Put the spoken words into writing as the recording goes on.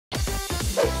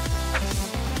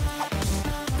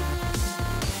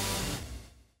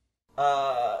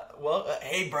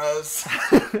Hey bros.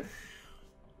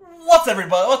 What's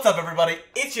up everybody?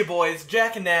 It's your boys,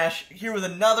 Jack and Nash, here with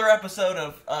another episode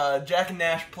of Jack and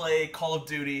Nash Play Call of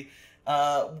Duty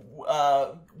 4.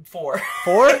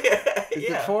 4? Is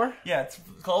it 4? Yeah, it's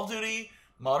Call of Duty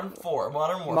Modern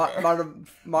Warfare.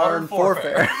 Modern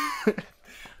Warfare.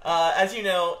 As you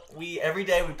know, every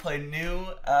day we play new.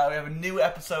 We have a new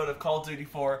episode of Call of Duty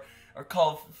 4, or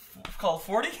Call of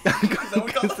 40? Is that what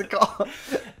we call it? Call.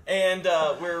 And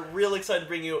we're really excited to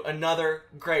bring you another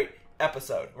great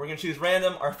episode. We're going to choose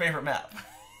random, our favorite map.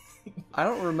 I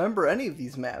don't remember any of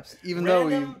these maps, even though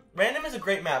Random is a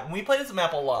great map, and we play this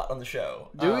map a lot on the show.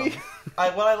 Do we?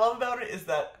 What I love about it is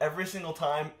that every single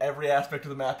time, every aspect of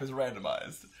the map is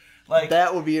randomized. Like,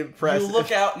 that would be impressive. You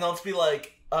look out and there'll just be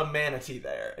like a manatee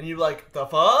there, and you're like, the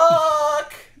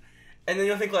fuck? And then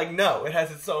you'll think like, no, it has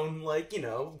its own, like,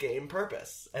 game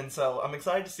purpose. And so I'm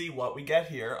excited to see what we get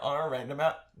here on our random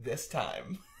map this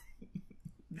time.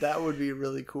 That would be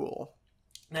really cool.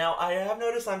 Now, I have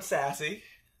noticed I'm sassy.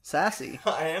 Sassy?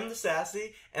 I am the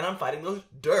sassy, and I'm fighting those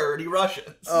dirty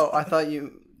Russians. Oh, I thought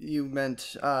you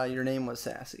meant your name was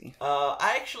Sassy.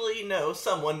 I actually know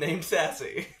someone named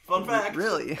Sassy. Fun fact.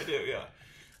 Really? I do, yeah.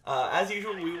 As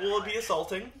usual, we will be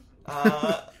assaulting.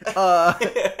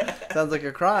 Sounds like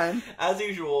a crime. As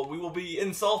usual, we will be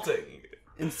insulting.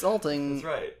 Insulting? That's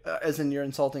right. As in you're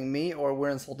insulting me, or we're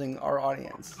insulting our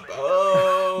audience?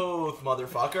 Both,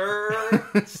 motherfucker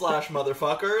 /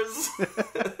 motherfuckers.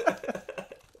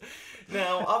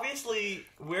 Now, obviously,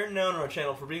 we're known on our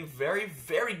channel for being very,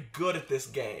 very good at this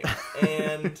game.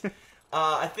 And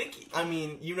I think,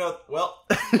 you know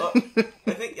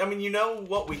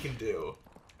what we can do.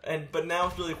 But now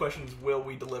it's really the question is, will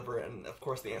we deliver? And, of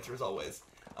course, the answer is always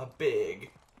a big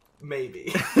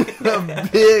maybe. A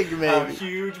big maybe. A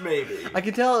huge maybe. I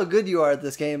can tell how good you are at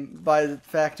this game by the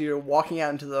fact you're walking out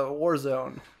into the war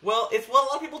zone. Well, it's what a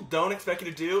lot of people don't expect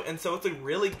you to do, and so it's a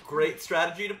really great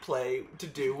strategy to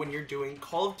do when you're doing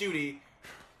Call of Duty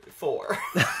 4.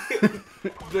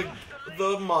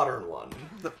 the modern one.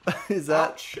 Is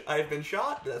that... Ouch, I've been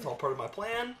shot, that's all part of my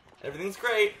plan, everything's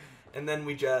great, and then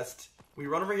we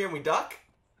run over here and we duck.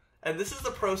 And this is the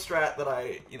pro strat that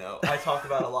I talk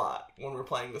about a lot when we're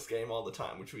playing this game all the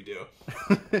time, which we do.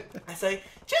 I say,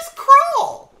 just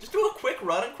crawl! Just do a quick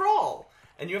run and crawl.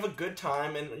 And you have a good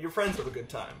time, and your friends have a good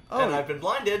time. Oh, and I've been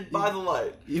blinded by the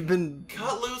light. You've been...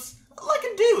 cut loose like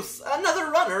a deuce, another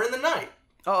runner in the night.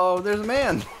 Uh-oh, there's a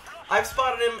man. I've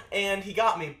spotted him, and he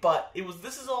got me, but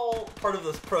this is all part of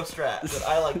this pro strat that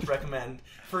I like to recommend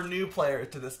for new players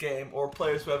to this game, or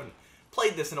players who haven't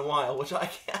played this in a while, which I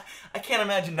can't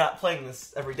imagine not playing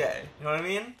this every day. You know what I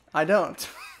mean? I don't.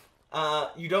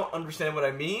 You don't understand what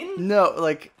I mean? No,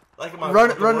 like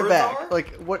run it back. Are?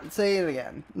 Like what? Say it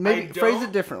again. Maybe phrase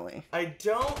it differently. I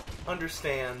don't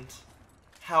understand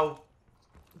how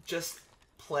just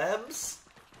plebs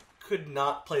could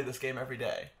not play this game every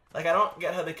day. Like, I don't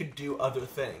get how they could do other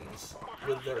things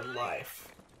with their life.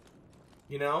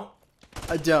 You know?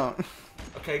 I don't.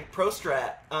 Okay, pro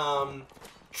strat.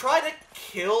 Try to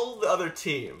kill the other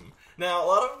team. Now,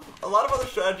 a lot of other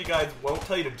strategy guides won't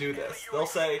tell you to do this. They'll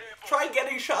say, try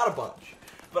getting shot a bunch.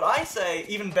 But I say,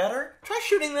 even better, try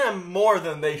shooting them more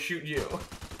than they shoot you.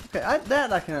 Okay,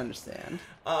 that I can understand.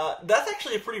 That's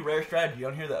actually a pretty rare strategy. You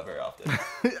don't hear that very often.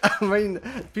 I mean,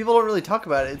 people don't really talk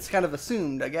about it. It's kind of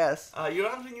assumed, I guess. You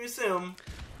don't have to assume.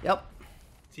 Yep.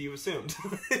 So you assumed.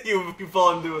 you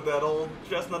fall into that old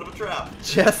chestnut of a trap.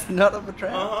 Chestnut of a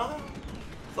trap? Uh-huh.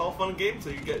 It's all fun and games, so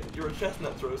you get your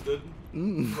chestnuts roasted.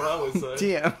 That's what I always say.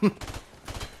 Damn.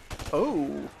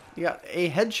 Oh, you got a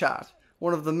headshot.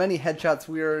 One of the many headshots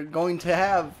we are going to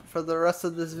have for the rest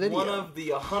of this video. One of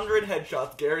the 100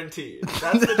 headshots guaranteed.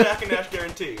 That's the Jack and Nash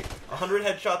guarantee. 100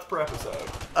 headshots per episode.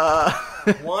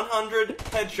 100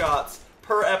 headshots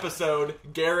per episode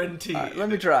guaranteed. Right, let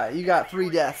me try. You got 3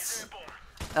 deaths.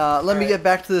 Let me get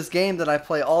back to this game that I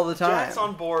play all the time. Jack's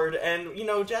on board, and,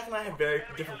 Jack and I have very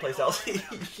different playstyles.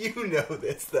 You know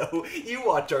this, though. You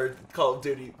watch our Call of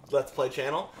Duty Let's Play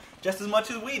channel just as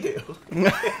much as we do.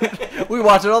 We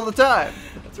watch it all the time.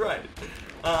 That's right.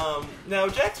 Now,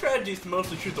 Jack's strategy is to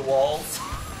mostly shoot the walls.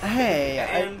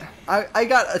 Hey, I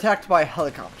got attacked by a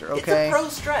helicopter, okay? It's a pro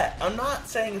strat. I'm not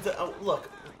saying it's a... look,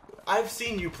 I've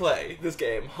seen you play this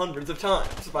game hundreds of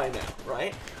times by now,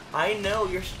 right? I know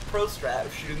your pro strat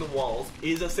of shooting the walls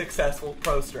is a successful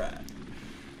pro strat.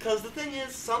 Because the thing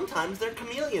is, sometimes they're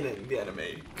chameleoning the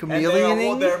enemy.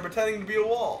 Chameleoning? And they're pretending to be a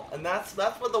wall. And that's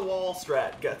what the wall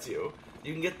strat gets you.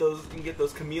 You can get those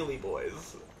chamele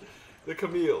boys. The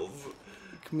Camille's.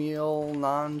 Camille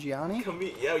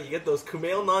Nangiani? Yeah, you get those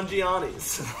Camille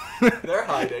Nangianis. They're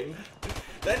hiding.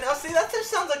 Now, see, that just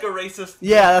sounds like a racist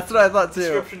Yeah, that's what I thought too.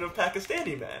 description of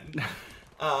Pakistani men.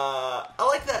 I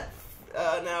like that.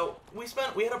 Now,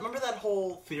 remember that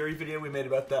whole theory video we made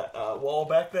about that wall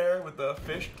back there with the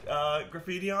fish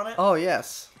graffiti on it? Oh,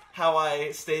 yes. How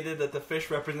I stated that the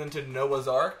fish represented Noah's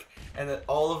Ark, and that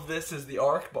all of this is the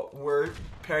Ark, but we're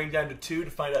paring down to 2 to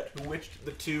find out which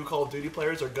the 2 Call of Duty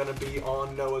players are gonna be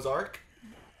on Noah's Ark.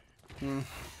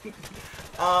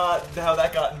 How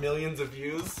that got millions of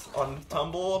views on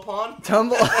TumbleUpon.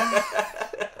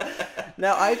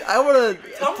 Now, I want to...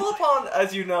 TumbleUpon,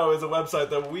 as you know, is a website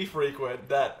that we frequent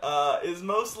that is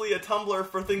mostly a Tumblr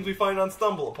for things we find on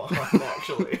StumbleUpon,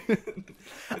 actually.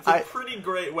 It's a pretty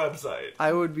great website.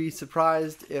 I would be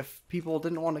surprised if people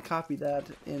didn't want to copy that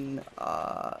in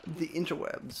the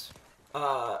interwebs.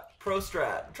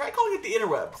 ProStrat. Try calling it the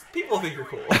interwebs. People think you're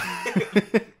cool.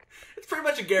 It's pretty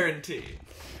much a guarantee.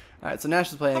 Alright, so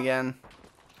Nash is playing again.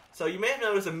 So you may have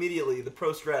noticed immediately the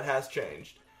ProStrat has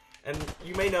changed. And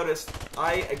you may notice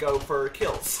I go for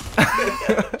kills.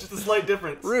 Just a slight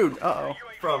difference. Rude. Uh-oh.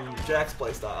 From Jack's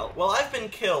playstyle. Well, I've been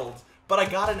killed, but I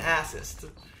got an assist.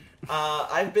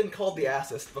 I've been called the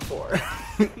assist before.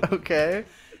 Okay.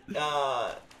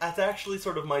 That's actually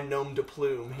sort of my nom de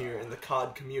plume here in the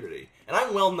COD community. And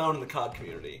I'm well known in the COD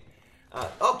community.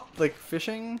 Like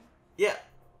fishing? Yeah.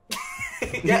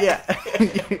 Yeah.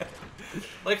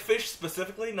 Like fish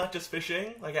specifically, not just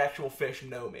fishing. Like actual fish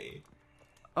know me.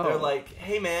 Oh. They're like,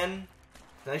 hey man,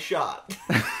 nice shot.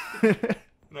 And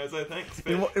I say, thanks,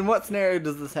 fish. In what scenario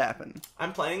does this happen?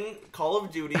 I'm playing Call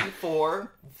of Duty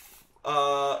 4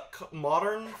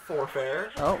 Modern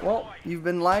Warfare. Oh, well, you've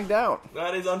been lagged out.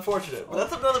 That is unfortunate, but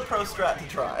that's another pro strat to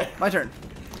try. My turn.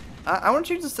 I want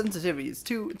to change the sensitivity. It's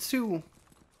too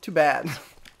bad.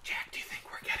 Jack, do you think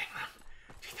we're getting them?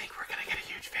 Do you think we're gonna get a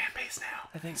huge fan base now?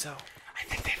 I think so. I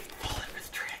think they've fallen this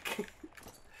trick.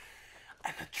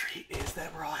 And the treat is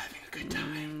that we're all having a good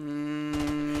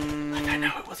time. Like, I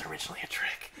know it was originally a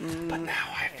trick, but now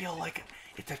I feel like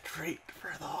it's a treat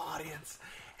for the audience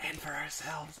and for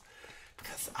ourselves.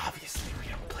 Because obviously we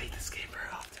don't play this game very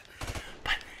often.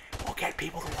 But we'll get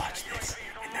people to watch this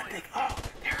and then think, oh,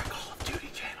 they're a Call of Duty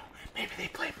channel. Maybe they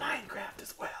play Minecraft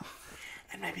as well.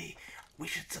 And maybe we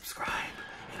should subscribe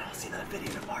and I'll see that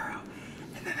video tomorrow.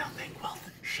 And then they'll think, well,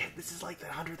 shit, this is like the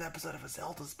 100th episode of a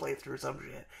Zelda's playthrough or some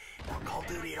shit. Not Call of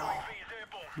Duty at all.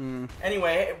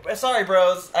 Anyway, sorry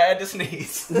bros, I had to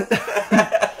sneeze.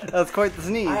 That's quite the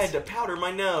sneeze. I had to powder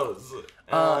my nose.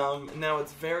 Now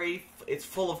it's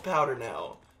full of powder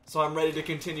now. So I'm ready to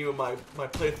continue my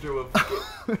playthrough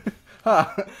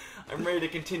of... I'm ready to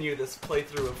continue this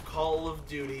playthrough of Call of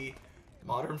Duty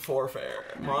Modern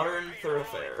Warfare. Modern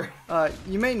Thoroughfare.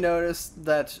 You may notice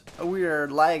that we are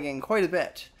lagging quite a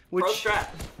bit. Which Pro strat.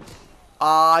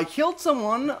 I killed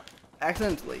someone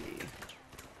accidentally.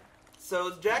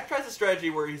 So Jack tries a strategy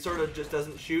where he sort of just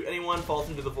doesn't shoot anyone, falls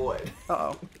into the void.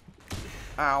 Uh-oh.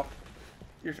 Ow.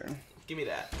 Your turn. Give me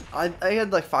that. I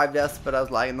had like 5 deaths, but I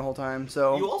was lagging the whole time,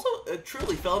 so... You also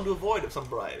truly fell into a void of some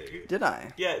variety. Did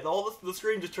I? Yeah, the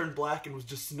screen just turned black and was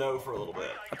just snow for a little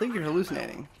bit. I think you're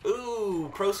hallucinating. Ooh,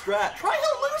 pro strat. Try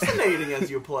hallucinating as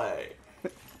you play.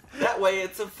 That way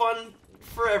it's a fun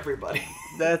for everybody.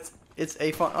 It's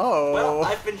a fun... Oh. Well,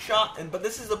 I've been shot, but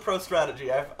this is a pro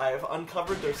strategy. I've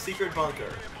uncovered their secret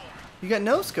bunker. You got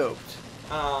no-scoped.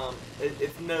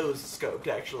 It's nose-scoped,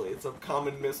 actually. It's a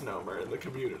common misnomer in the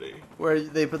community. Where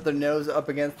they put their nose up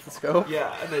against the scope?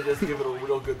 Yeah, and they just give it a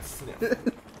real good sniff.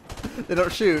 They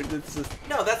don't shoot, it's just...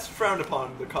 No, that's frowned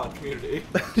upon in the COD community.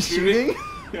 Shooting?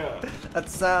 Yeah. That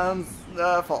sounds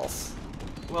false.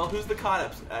 Well, who's the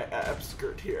COD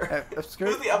upskirt here? Upskirt?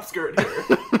 Who's the upskirt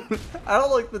here? I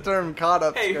don't like the term COD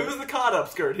upskirt. Hey, who's the COD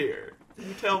upskirt here?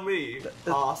 You tell me,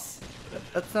 boss.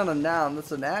 That's not a noun,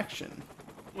 that's an action.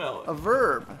 Well, a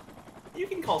verb. You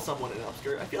can call someone an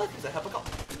upskirt. I feel like there's a HEPA call.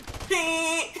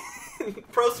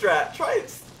 Pro strat. Try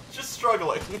it. Just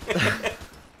struggling.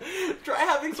 Try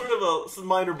having sort of a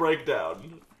minor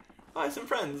breakdown. Hi, some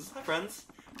friends. Hi, friends.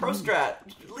 Pro strat.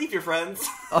 Leave your friends.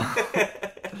 I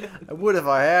would if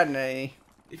I had any.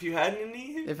 If you had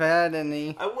any? If I had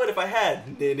any. I would if I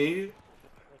had ninny.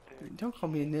 Don't call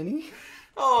me a ninny.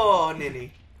 Oh,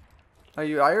 ninny. Are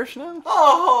you Irish now?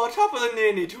 Oh, top of the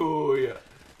ninny to you.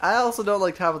 I also don't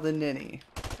like top of the ninny.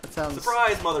 That sounds...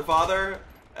 Surprise, mother father.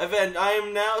 Event. I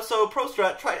am now so pro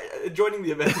strat. Try joining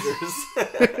the Avengers.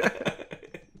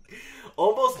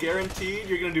 Almost guaranteed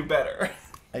you're gonna do better.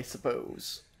 I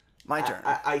suppose. My turn.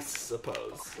 I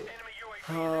suppose.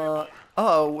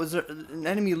 Oh, was there an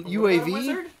enemy UAV? A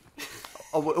wizard?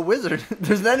 A wizard?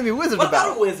 There's an enemy wizard What about.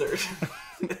 about a wizard?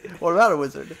 What about a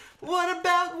wizard? What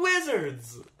about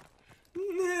wizards?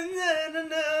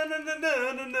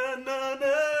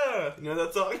 You know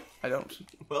that song? I don't.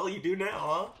 Well, you do now,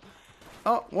 huh?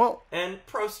 Oh, well. And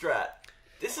Pro Strat.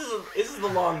 This is the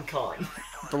long con.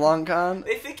 The long con?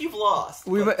 They think you've lost.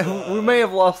 We but, may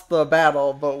have lost the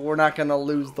battle, but we're not going to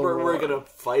lose the war. We're going to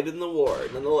fight in the war,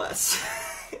 nonetheless.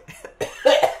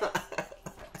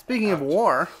 Speaking of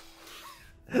war...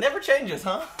 Never changes,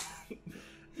 huh?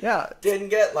 Yeah. Didn't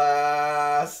get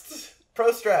last.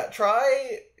 Pro Strat,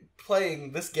 try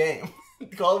playing this game.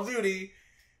 Call of Duty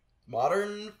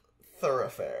Modern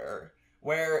Thoroughfare,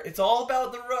 where it's all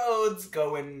about the roads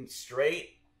going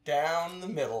straight down the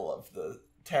middle of the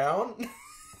town.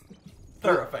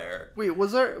 Thoroughfare. Wait,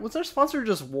 was our sponsor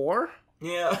just war?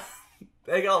 Yeah.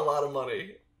 They got a lot of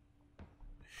money.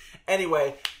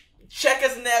 Anyway, check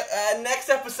us next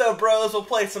episode, bros. We'll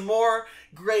play some more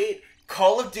great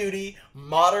Call of Duty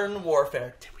Modern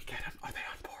Warfare. Did we get them? Are they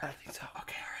on board? I think so.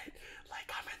 Okay, alright. Like,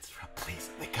 comments, please.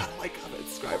 They gotta like, comment,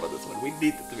 subscribe on this one. We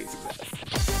need this to be a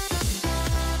success.